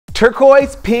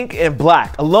Turquoise, pink, and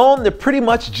black. Alone, they're pretty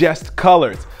much just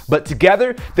colors. But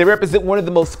together, they represent one of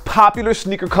the most popular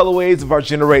sneaker colorways of our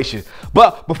generation.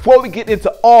 But before we get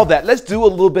into all that, let's do a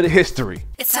little bit of history.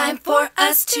 It's time for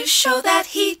us to show that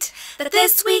heat, that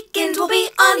this weekend will be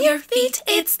on your feet.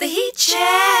 It's the heat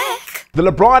check. The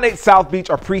LeBron 8 South Beach,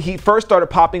 or preheat, first started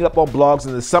popping up on blogs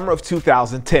in the summer of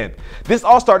 2010. This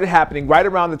all started happening right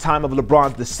around the time of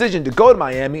LeBron's decision to go to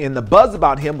Miami, and the buzz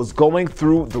about him was going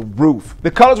through the roof.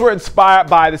 The colors were inspired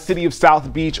by the city of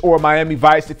South Beach, or Miami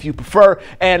Vice if you prefer,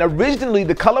 and originally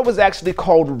the color was actually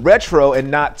called retro and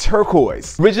not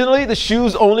turquoise. Originally, the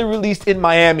shoes only released in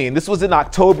Miami, and this was in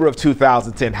October of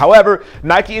 2010. However,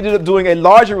 Nike ended up doing a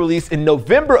larger release in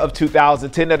November of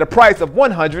 2010 at a price of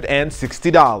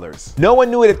 $160. No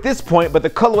one knew it at this point, but the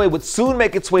colorway would soon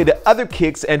make its way to other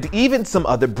kicks and even some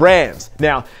other brands.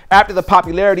 Now, after the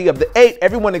popularity of the 8,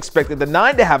 everyone expected the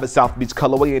 9 to have a South Beach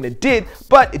colorway, and it did,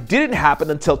 but it didn't happen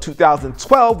until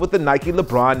 2012 with the Nike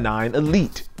LeBron 9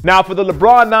 Elite. Now, for the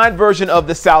LeBron 9 version of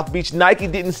the South Beach, Nike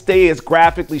didn't stay as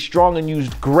graphically strong and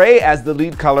used gray as the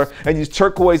lead color and used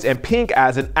turquoise and pink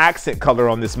as an accent color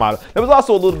on this model. There was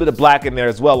also a little bit of black in there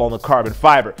as well on the carbon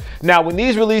fiber. Now, when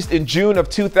these released in June of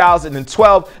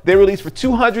 2012, they released for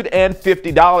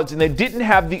 $250, and they didn't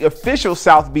have the official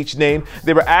South Beach name.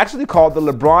 They were actually called the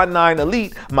LeBron 9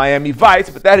 Elite Miami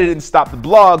Vice, but that didn't stop the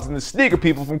blogs and the sneaker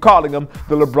people from calling them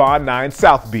the LeBron 9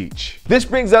 South Beach. This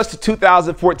brings us to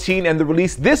 2014 and the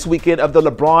release this weekend of the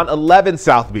LeBron 11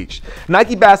 South Beach.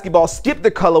 Nike Basketball skipped the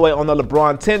colorway on the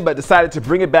LeBron 10 but decided to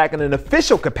bring it back in an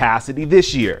official capacity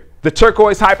this year. The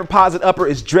turquoise hyperposit upper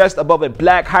is dressed above a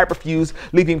black hyperfuse,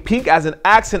 leaving pink as an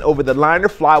accent over the liner,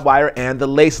 flywire, and the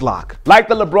lace lock. Like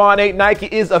the LeBron 8, Nike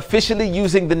is officially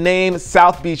using the name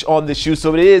South Beach on the shoe,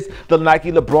 so it is the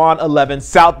Nike LeBron 11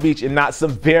 South Beach and not some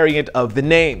variant of the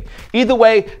name. Either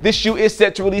way, this shoe is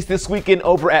set to release this weekend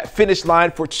over at Finish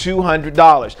Line for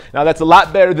 $200. Now that's a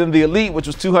lot better than the Elite, which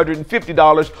was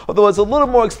 $250, although it's a little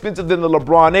more expensive than the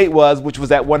LeBron 8 was, which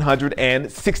was at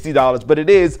 $160, but it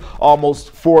is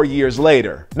almost 4 years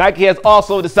later. Nike has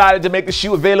also decided to make the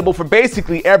shoe available for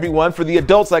basically everyone. For the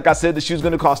adults, like I said, the shoe's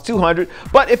going to cost $200,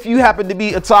 but if you happen to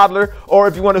be a toddler or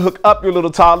if you want to hook up your little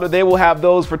toddler, they will have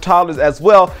those for toddlers as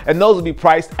well, and those will be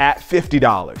priced at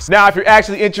 $50. Now, if you're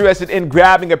actually interested in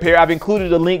grabbing a pair, I've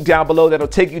included a link down below that'll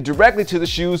take you directly to the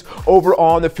shoes over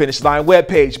on the Finish Line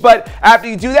webpage. But after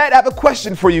you do that, I have a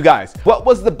question for you guys. What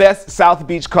was the best South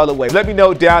Beach colorway? Let me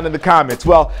know down in the comments.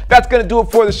 Well, that's going to do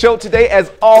it for the show today.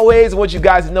 As always, I want you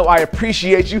guys to know I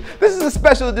appreciate you. This is a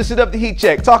special edition of the Heat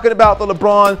Check, talking about the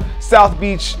LeBron South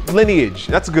Beach lineage.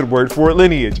 That's a good word for it,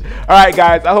 lineage. All right,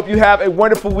 guys, I hope you have a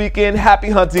wonderful weekend. Happy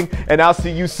hunting, and I'll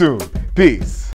see you soon. Peace.